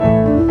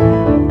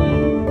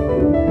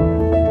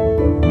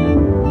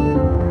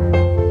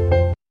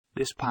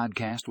This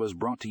podcast was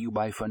brought to you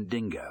by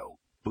Fundingo.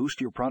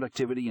 Boost your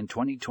productivity in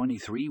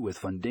 2023 with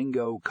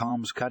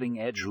Fundingo.com's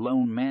cutting-edge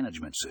loan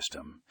management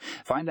system.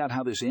 Find out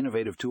how this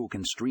innovative tool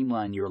can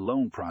streamline your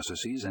loan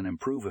processes and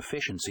improve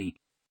efficiency.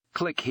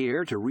 Click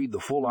here to read the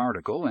full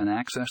article and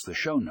access the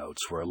show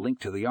notes for a link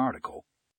to the article.